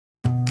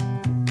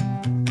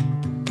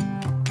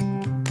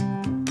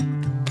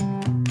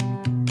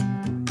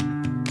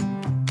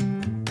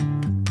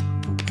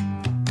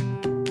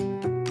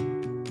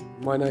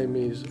My name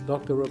is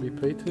Dr. Robbie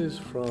Peters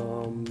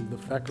from the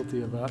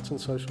Faculty of Arts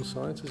and Social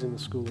Sciences in the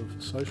School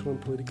of Social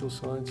and Political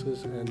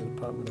Sciences and the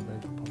Department of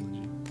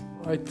Anthropology.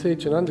 I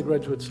teach an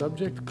undergraduate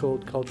subject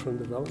called Culture and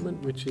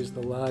Development, which is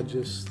the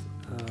largest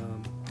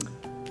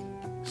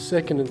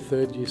second and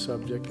third year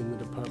subject in the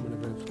Department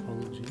of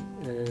Anthropology.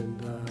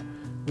 And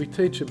we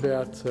teach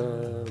about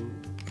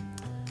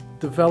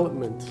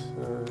development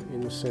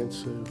in the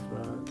sense of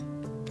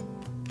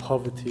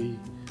poverty,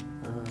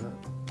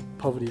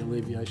 poverty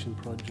alleviation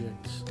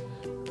projects,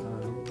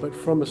 but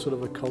from a sort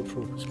of a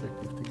cultural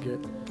perspective to get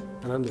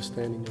an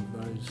understanding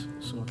of those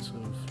sorts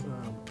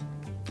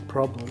of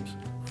problems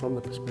from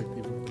the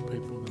perspective of the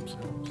people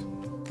themselves.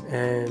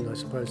 And I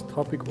suppose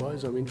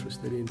topic-wise, I'm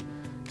interested in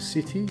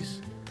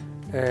cities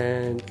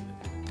and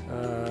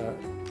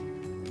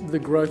the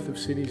growth of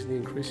cities, the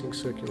increasing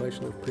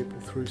circulation of people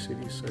through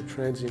cities, so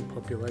transient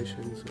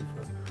populations of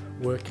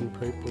working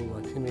people,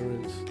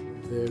 itinerants.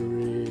 There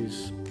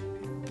is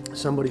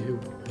somebody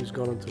who's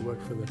gone on to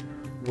work for the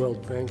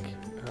World Bank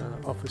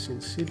office in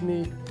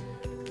Sydney.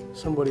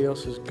 Somebody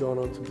else has gone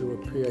on to do a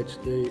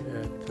PhD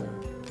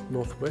at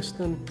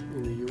Northwestern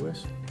in the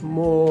US.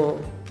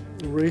 More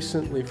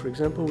recently, for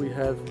example, we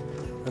have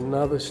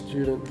another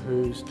student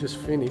who's just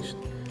finished,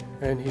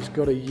 and he's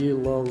got a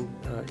year-long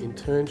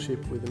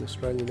internship with an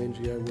Australian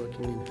NGO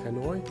working in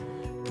Hanoi.